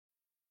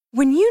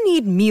When you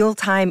need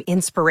mealtime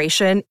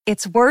inspiration,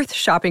 it's worth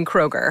shopping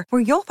Kroger,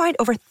 where you'll find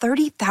over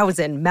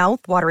 30,000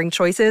 mouth-watering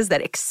choices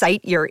that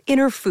excite your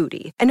inner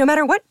foodie. And no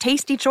matter what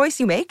tasty choice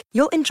you make,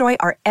 you'll enjoy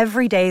our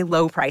everyday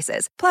low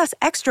prices, plus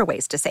extra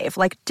ways to save,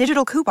 like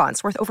digital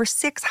coupons worth over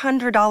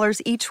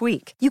 $600 each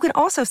week. You can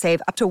also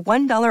save up to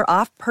 $1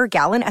 off per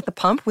gallon at the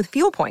pump with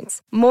fuel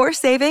points. More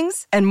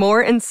savings and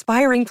more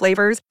inspiring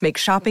flavors make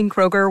shopping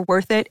Kroger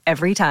worth it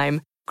every time.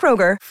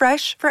 Kroger,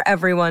 fresh for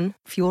everyone.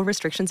 Fuel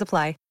restrictions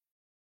apply.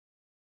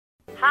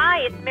 Hi,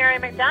 it's Mary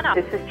McDonough.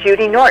 This is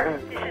Judy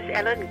Norton. This is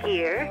Ellen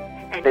Geer.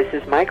 And this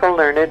is Michael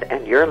Learned,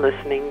 and you're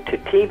listening to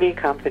TV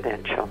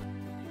Confidential.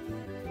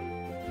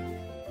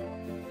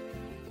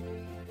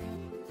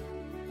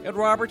 Ed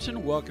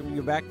Robertson, welcoming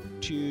you back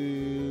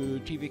to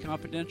TV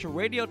Confidential,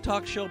 radio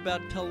talk show about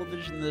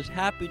television that's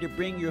happy to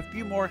bring you a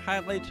few more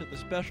highlights of the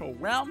special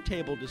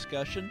roundtable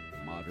discussion,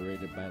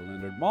 moderated by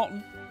Leonard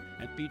Maltin,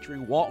 and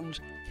featuring Walton's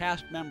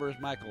cast members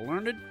Michael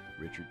Learned,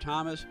 Richard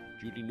Thomas,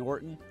 Judy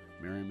Norton,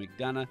 Mary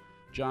McDonough,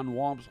 John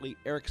Walmsley,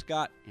 Eric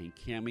Scott, and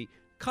Cammie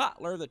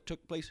Kotler, that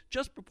took place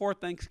just before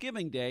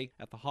Thanksgiving Day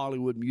at the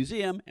Hollywood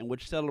Museum, and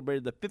which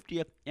celebrated the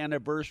 50th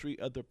anniversary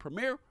of the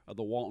premiere of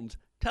the Waltons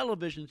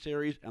television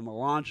series and the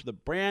launch of the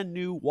brand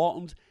new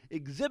Waltons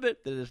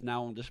exhibit that is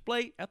now on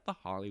display at the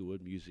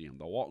Hollywood Museum.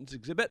 The Waltons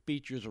exhibit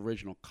features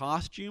original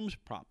costumes,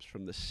 props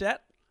from the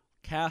set,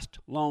 cast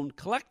loan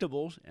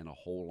collectibles, and a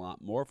whole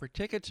lot more. For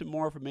tickets and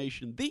more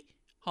information,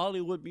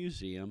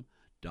 thehollywoodmuseum.com.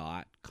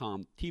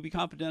 TV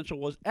Confidential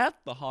was at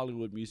the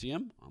Hollywood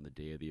Museum on the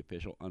day of the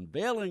official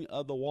unveiling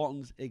of the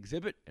Waltons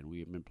exhibit, and we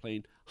have been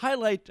playing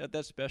highlights of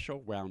that special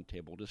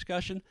roundtable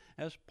discussion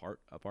as part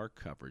of our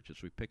coverage.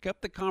 As we pick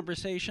up the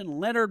conversation,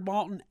 Leonard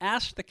Maltin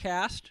asked the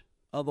cast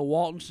of the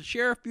Waltons to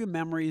share a few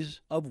memories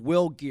of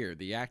Will Geer,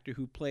 the actor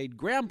who played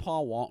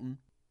Grandpa Walton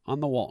on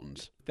the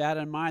Waltons. With that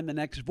in mind, the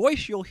next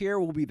voice you'll hear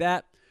will be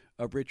that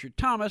of Richard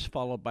Thomas,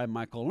 followed by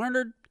Michael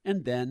Learned,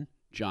 and then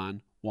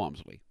John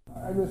Walmsley.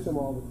 I miss him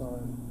all the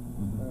time.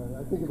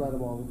 I think about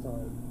him all the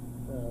time.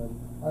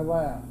 I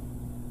laugh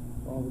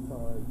all the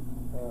time.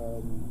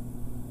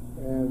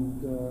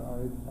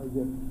 I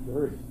get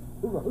very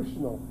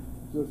emotional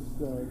just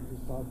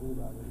talking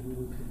about it. He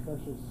was a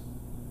precious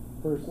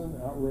person,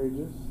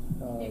 outrageous,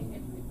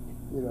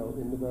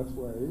 in the best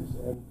ways.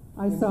 And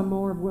I saw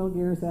more of Will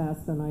Geer's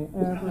ass than I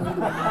ever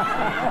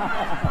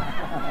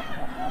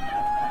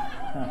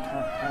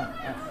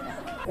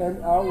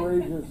And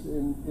outrageous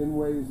in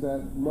ways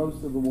that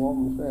most of the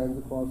Walton fans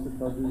across the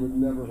country would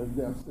never have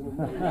guessed in a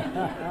million.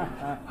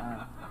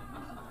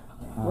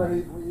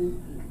 When he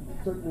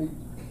took me,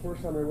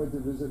 first time I went to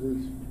visit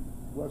his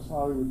West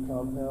Hollywood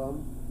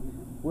compound,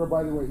 where,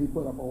 by the way, he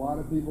put up a lot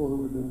of people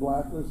who had been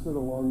blacklisted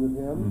along with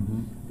him.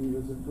 Mm-hmm. He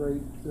was a great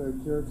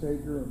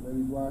caretaker of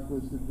many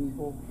blacklisted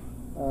people,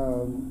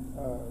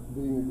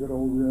 being a good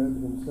old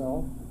Red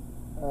himself.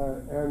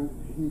 And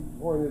he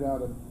pointed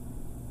out a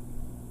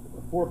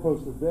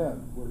four-poster bed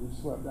where he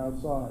slept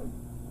outside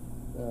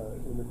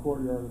in the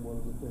courtyard of one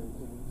of the things.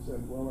 And he said,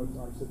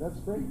 I said,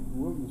 that's great.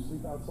 Will you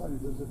sleep outside? He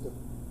says, it's a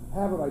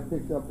habit I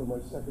picked up from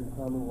my second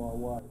common-law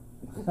wife.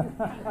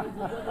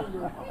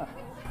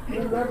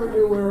 You never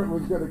knew where it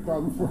was going to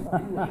come from. Do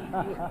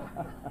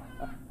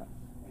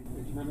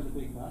you remember the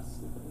big bus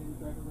that they would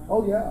drive around?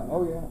 Oh,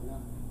 yeah.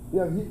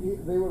 Yeah,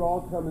 they would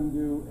all come and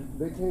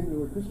they came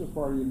to a Christmas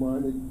party of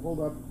mine. They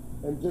pulled up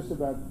and just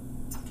about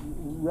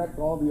wrecked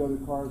all the other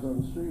cars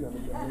on the street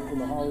in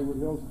the Hollywood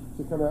Hills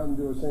to come out and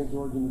do a St.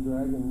 George and the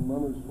Dragon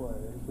Mummers play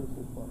at a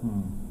Christmas party.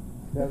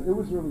 Yeah, it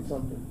was really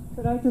something.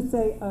 Could I just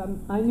say,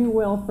 I knew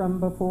Will from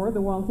before,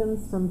 the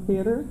Waltons, from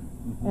theater,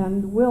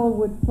 and Will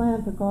would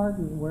plant a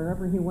garden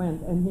wherever he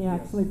went, and he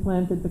actually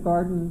planted the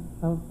garden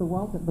of the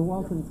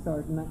Waltons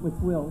garden. That was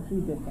Will. He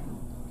did that.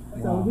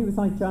 So he was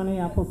like Johnny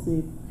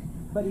Appleseed.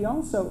 But he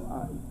also,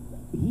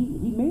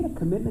 he made a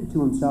commitment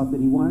to himself that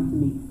he wanted to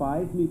meet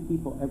 5 new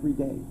people every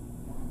day.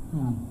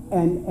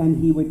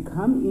 And he would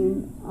come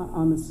in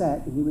on the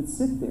set, and he would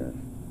sit there.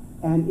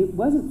 And it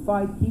wasn't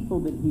 5 people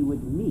that he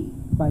would meet.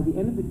 By the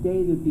end of the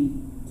day, there'd be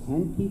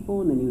 10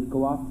 people, and then he would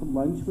go off to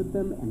lunch with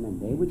them, and then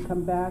they would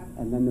come back,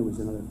 and then there was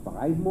another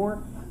 5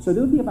 more. So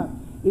there would be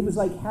it was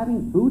like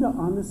having Buddha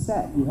on the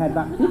set. You had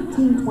about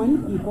 15, 20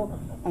 people,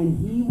 and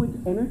he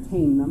would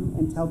entertain them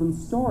and tell them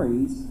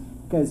stories,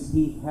 because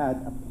he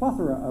had a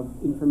plethora of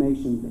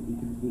information that he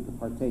could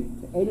partake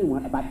to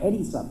anyone about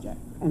any subject.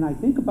 And I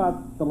think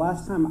about the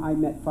last time I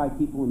met 5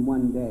 people in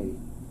one day,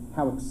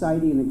 how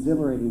exciting and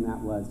exhilarating that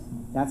was.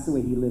 That's the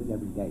way he lived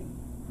every day.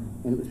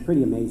 And it was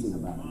pretty amazing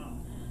about it.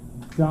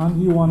 John,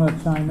 do you want to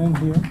chime in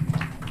here?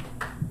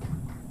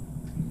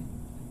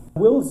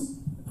 Will's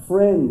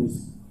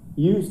friends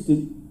used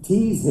to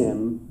tease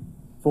him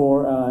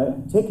for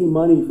taking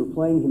money for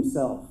playing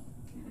himself.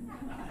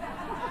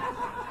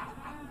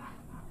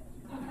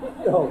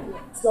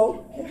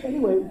 So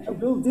anyway,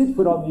 Will did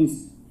put on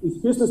these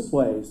Christmas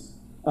plays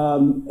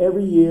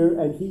every year,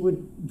 and he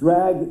would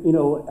drag, any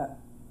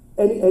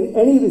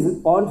of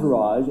his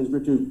entourage, as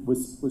Richard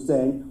was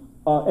saying,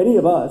 any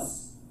of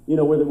us,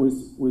 whether it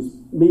was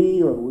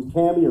me or it was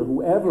Cammy or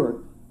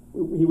whoever,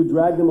 he would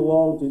drag them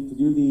along to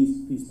do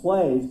these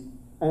plays,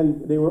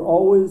 and they were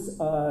always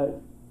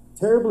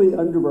terribly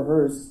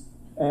under-rehearsed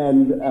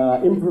and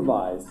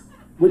improvised,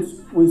 which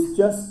was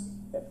just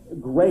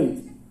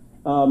great.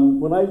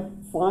 When I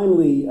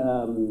finally,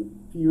 a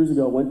few years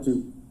ago, went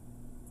to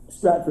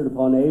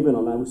Stratford-upon-Avon,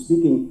 and I was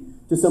speaking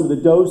to some of the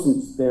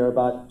docents there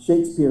about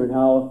Shakespeare and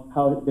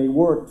how they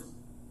worked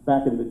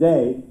back in the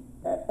day,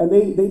 and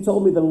they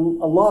told me that a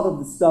lot of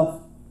the stuff,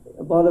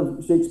 a lot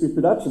of Shakespeare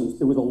productions,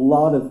 there was a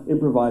lot of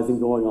improvising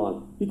going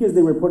on because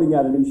they were putting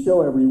out a new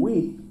show every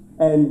week,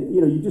 and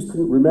you just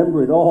couldn't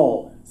remember it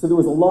all. So there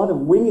was a lot of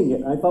winging it.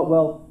 And I thought,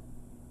 well,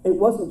 it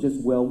wasn't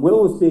just Will.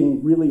 Will was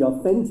being really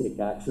authentic,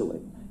 actually,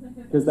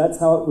 because that's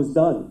how it was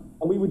done.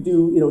 And we would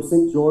do,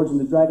 St. George and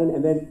the Dragon,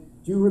 and then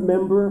do you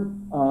remember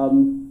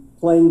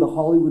playing the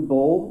Hollywood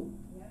Bowl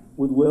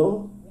with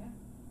Will? Yeah.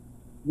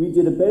 We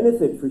did a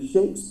benefit for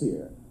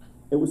Shakespeare.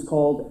 It was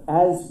called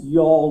As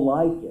Y'all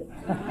Like It.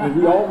 And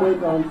we all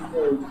went on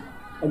stage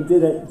and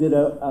did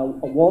a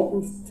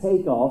Walton's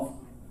takeoff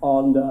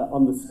on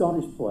the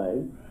Scottish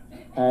play.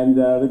 And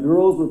the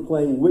girls were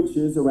playing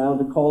witches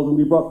around a cauldron.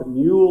 We brought the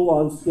mule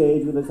on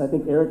stage with us. I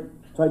think Eric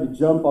tried to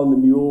jump on the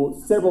mule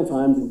several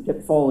times and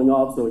kept falling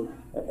off, so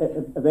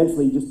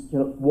eventually he just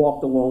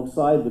walked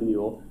alongside the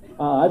mule.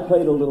 I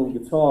played a little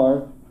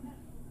guitar,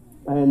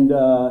 and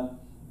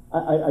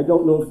I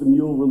don't know if the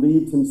mule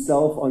relieved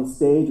himself on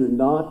stage or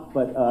not,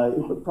 but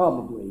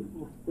probably.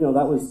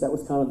 That was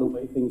kind of the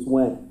way things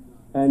went.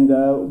 And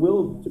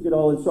Will took it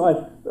all in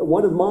stride.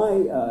 One of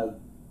my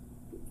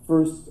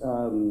first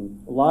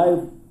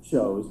live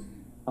shows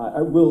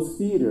at Will's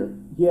Theater,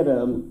 he had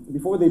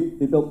before they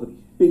built the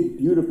big,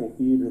 beautiful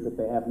theater that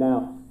they have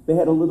now, they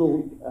had a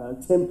little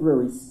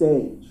temporary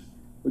stage,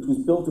 which was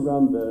built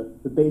around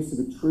the base of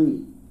a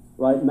tree,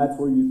 right? And that's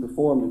where you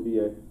perform. There'd be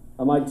a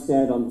mic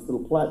stand on this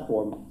little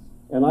platform.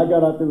 And I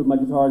got out there with my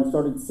guitar and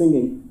started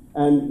singing.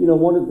 And,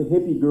 one of the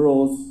hippie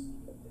girls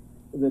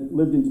that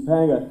lived in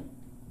Topanga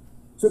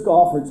took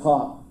off her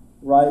top,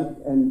 right?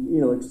 And,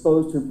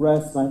 exposed her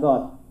breasts. And I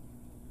thought,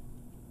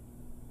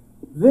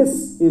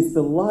 this is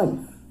the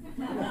life.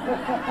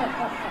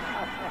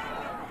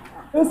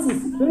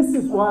 This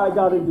is why I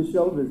got into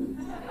show business.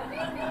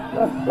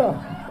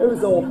 It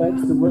was all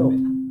thanks to Will.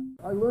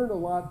 I learned a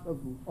lot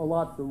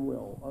from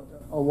Will,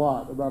 a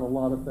lot about a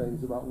lot of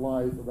things, about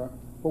life, but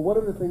one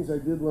of the things I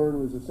did learn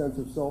was a sense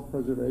of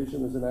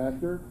self-preservation as an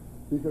actor,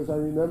 because I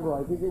remember,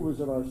 I think it was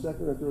in our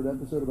second or third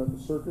episode about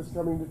the circus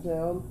coming to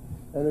town,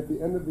 and at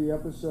the end of the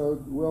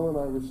episode, Will and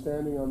I were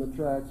standing on the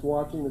tracks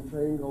watching the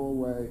train go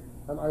away,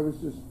 and I was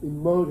just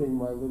emoting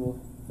my little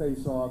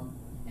face off,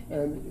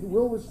 and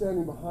Will was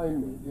standing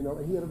behind me, and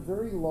he had a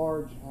very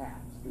large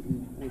hat that he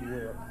would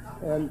wear,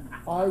 and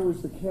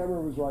the camera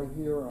was right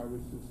here,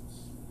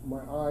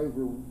 my eyes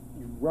were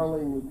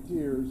welling with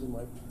tears, and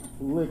my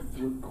lips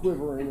were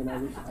quivering, and I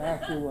was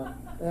acting like,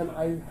 and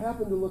I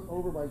happened to look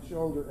over my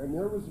shoulder, and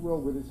there was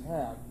Will with his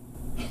hat,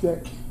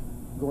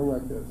 going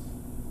like this.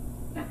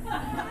 Waving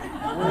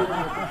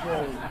at the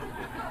train.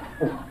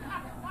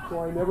 So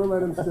I never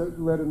let him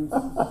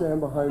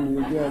stand behind me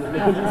again.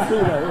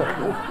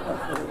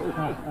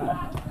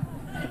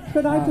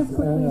 Could I just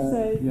quickly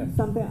say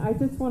something? I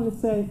just want to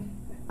say,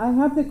 I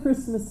have the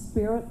Christmas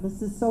spirit.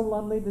 This is so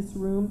lovely, this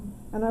room.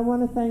 And I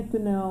want to thank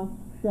Danelle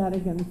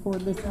Dadigan for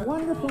this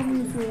wonderful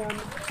museum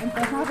and for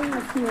having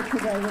us here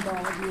today with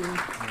all of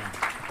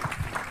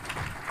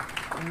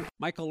you.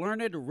 Michael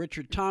Learned,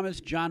 Richard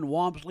Thomas, John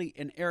Walmsley,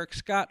 and Eric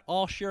Scott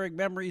all sharing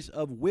memories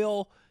of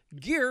Will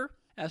Geer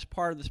as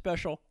part of the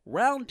special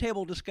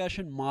roundtable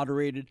discussion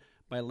moderated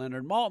by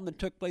Leonard Maltin that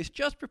took place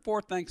just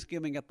before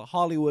Thanksgiving at the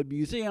Hollywood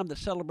Museum that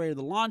celebrated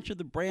the launch of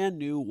the brand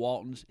new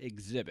Walton's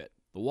exhibit.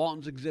 The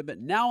Walton's exhibit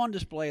now on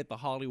display at the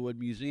Hollywood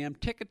Museum.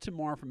 Tickets and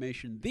more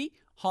information,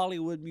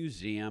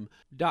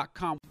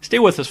 thehollywoodmuseum.com. Stay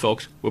with us,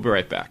 folks. We'll be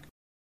right back.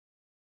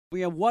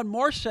 We have one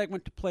more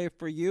segment to play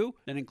for you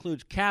that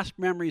includes cast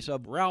memories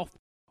of Ralph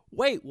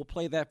Waite. We'll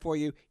play that for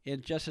you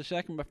in just a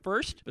second. But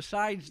first,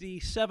 besides the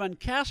 7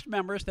 cast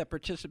members that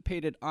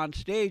participated on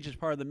stage as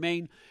part of the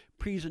main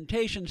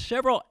presentation,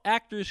 several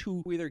actors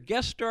who either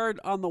guest starred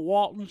on the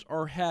Waltons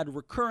or had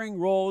recurring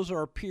roles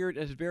or appeared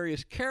as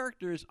various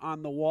characters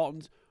on the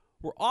Waltons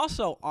were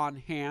also on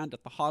hand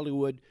at the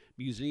Hollywood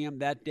Museum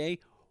that day,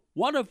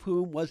 one of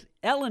whom was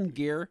Ellen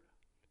Geer,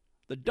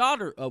 the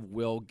daughter of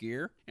Will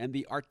Geer, and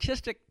the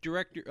artistic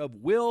director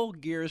of Will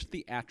Geer's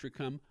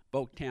Theatricum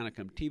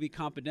Botanicum. TV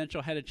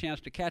Confidential had a chance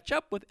to catch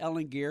up with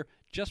Ellen Geer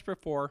just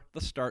before the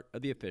start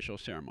of the official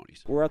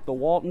ceremonies. We're at the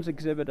Waltons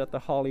exhibit at the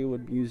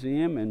Hollywood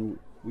Museum, and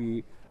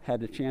we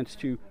had a chance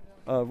to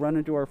run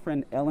into our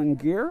friend Ellen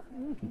Geer,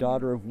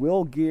 daughter of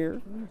Will Geer,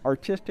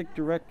 artistic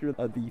director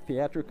of the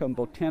Theatricum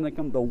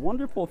Botanicum, the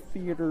wonderful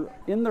theater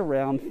in the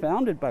round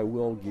founded by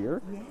Will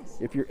Geer. Yes.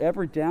 If you're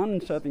ever down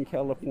in Southern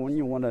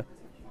California, want to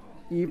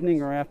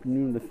evening or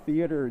afternoon. The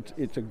theater,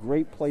 it's a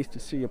great place to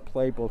see a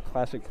play, both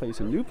classic plays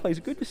and new plays.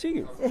 Good to see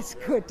you. It's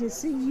good to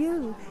see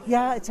you.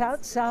 Yeah, it's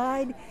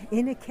outside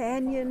in a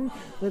canyon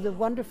with the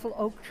wonderful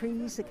oak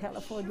trees. The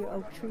California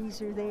oak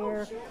trees are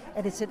there,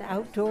 and it's an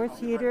outdoor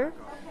theater.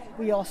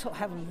 We also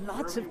have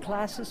lots of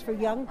classes for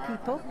young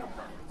people.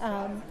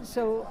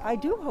 So I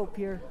do hope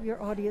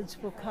your audience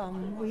will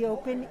come. We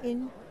open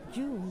in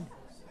June.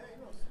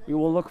 We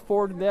will look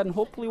forward to that, and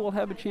hopefully we'll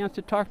have a chance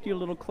to talk to you a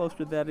little closer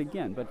to that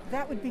again. But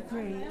that would be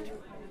great.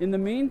 In the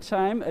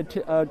meantime,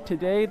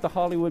 today the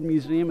Hollywood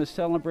Museum is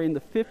celebrating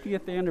the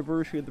 50th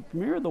anniversary of the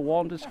premiere of The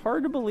Waltons. It's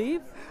hard to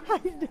believe.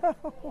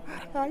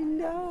 I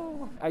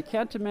know. I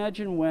can't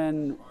imagine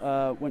when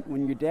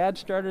your dad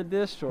started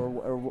this,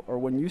 or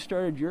when you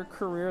started your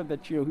career,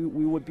 that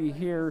we would be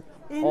here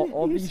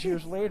all these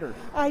years later.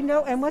 I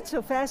know, and what's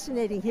so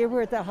fascinating, here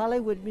we're at the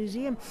Hollywood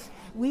Museum.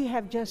 We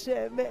have just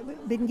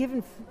been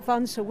given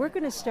funds, so we're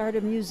going to start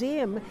a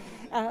museum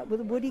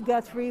with Woody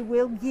Guthrie,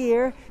 Will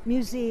Geer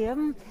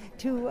Museum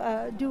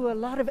to do a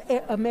lot of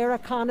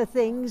Americana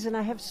things, and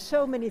I have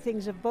so many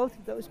things of both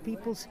of those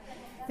people's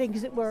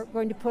things that we're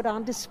going to put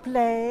on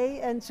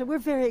display, and so we're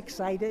very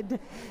excited.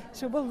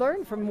 So we'll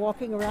learn from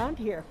walking around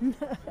here.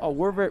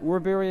 We're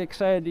very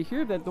excited to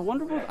hear that. The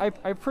wonderful,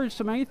 I've heard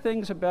so many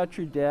things about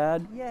your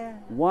dad. Yeah.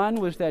 One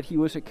was that he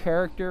was a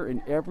character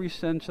in every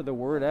sense of the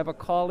word. I have a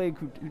colleague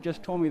who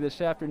just told me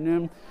this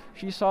afternoon,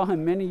 she saw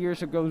him many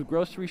years ago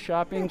grocery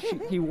shopping.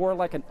 He wore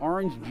like an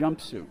orange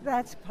jumpsuit.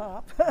 That's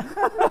Pop.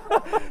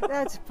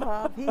 That's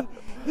Pop.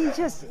 He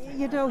just,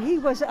 he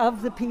was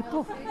of the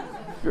people.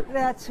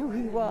 That's who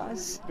he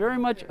was. Very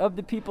much of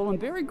the people, and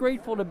very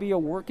grateful to be a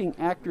working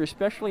actor,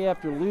 especially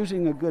after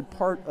losing a good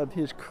part of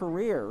his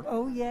career.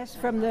 Oh yes,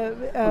 from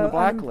the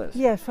blacklist.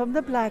 Yes, from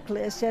the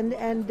blacklist, and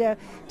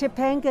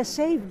Topanga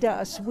saved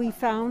us. We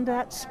found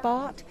that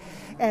spot,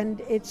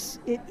 and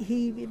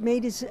he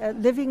made his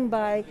living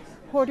by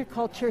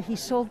horticulture. He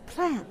sold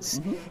plants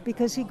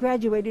because he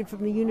graduated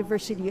from the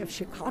University of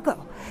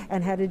Chicago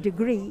and had a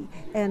degree,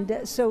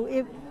 and so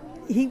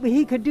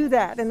he could do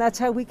that, and that's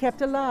how we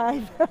kept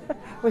alive,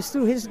 was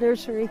through his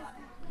nursery.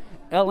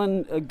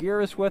 Ellen Geer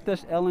is with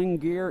us. Ellen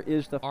Geer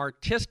is the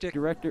artistic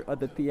director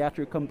of the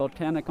Theatricum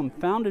Botanicum,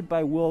 founded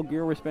by Will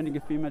Geer. We're spending a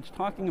few minutes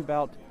talking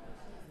about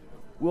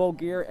Will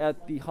Geer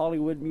at the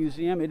Hollywood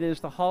Museum. It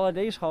is the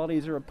holidays.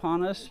 Holidays are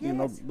upon us.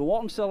 Yes. The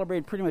Waltons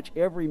celebrate pretty much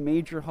every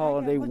major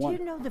holiday. Well,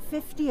 the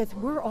 50th,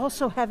 we're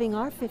also having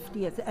our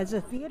 50th as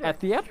a theater. At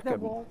Theatricum.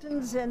 The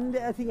Waltons and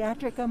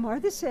Theatricum are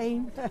the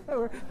same.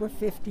 We're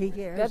 50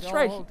 years That's old.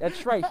 Right.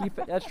 That's right.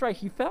 That's right.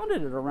 He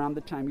founded it around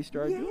the time he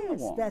started doing the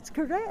Waltons. That's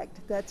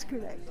correct. That's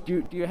correct.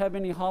 Do you have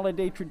any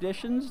holiday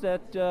traditions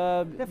that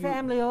the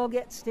family all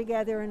gets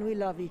together and we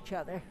love each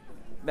other?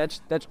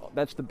 That's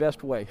the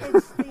best way.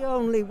 It's the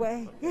only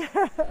way.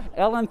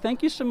 Ellen,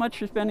 thank you so much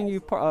for spending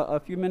a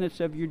few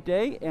minutes of your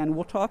day, and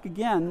we'll talk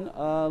again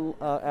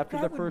after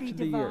the first of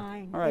the year.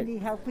 All right. Any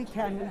help we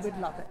can, we would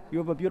love it. You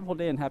have a beautiful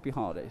day and happy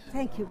holidays.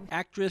 Thank you.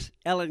 Actress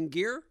Ellen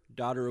Geer,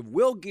 daughter of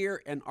Will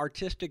Geer and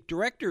artistic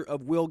director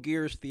of Will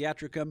Geer's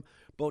Theatricum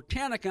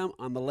Botanicum,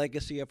 on the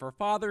legacy of her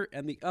father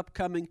and the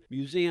upcoming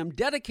museum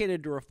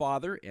dedicated to her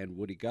father and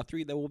Woody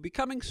Guthrie that will be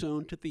coming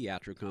soon to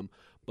Theatricum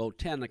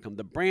Botanicum,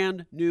 the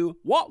brand new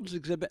Waltons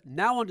exhibit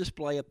now on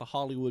display at the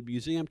Hollywood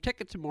Museum.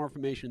 Tickets and more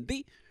information,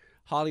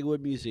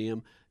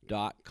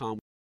 thehollywoodmuseum.com.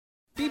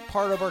 Be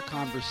part of our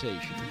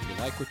conversation. If you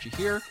like what you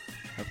hear,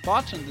 have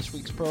thoughts on this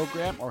week's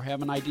program, or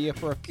have an idea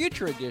for a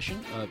future edition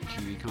of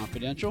TV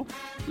Confidential,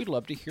 we'd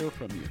love to hear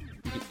from you.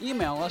 You can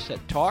email us at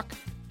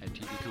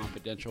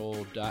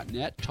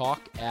talk@tvconfidential.net,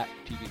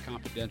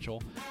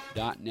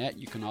 talk@tvconfidential.net.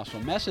 You can also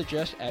message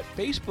us at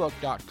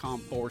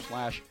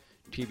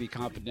facebook.com/TV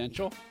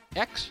Confidential,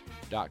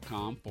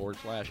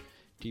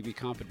 x.com/TV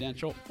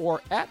Confidential,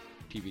 or at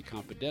TV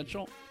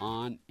Confidential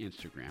on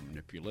Instagram. And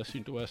if you're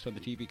listening to us on the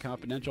TV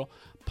Confidential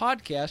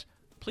podcast,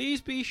 please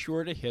be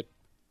sure to hit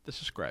the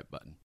subscribe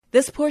button.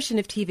 This portion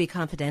of TV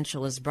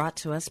Confidential is brought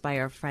to us by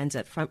our friends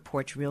at Front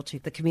Porch Realty,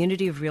 the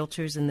community of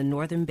realtors in the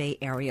Northern Bay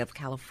area of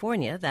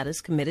California that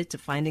is committed to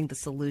finding the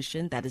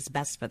solution that is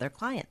best for their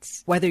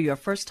clients. Whether you're a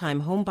first-time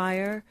home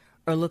buyer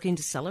or looking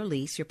to sell or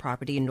lease your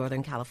property in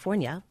Northern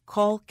California,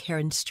 call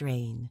Karen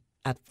Strain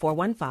at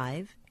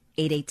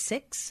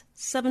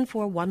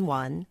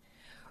 415-886-7411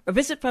 or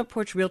visit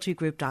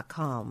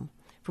frontporchrealtygroup.com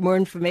for more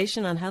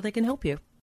information on how they can help you.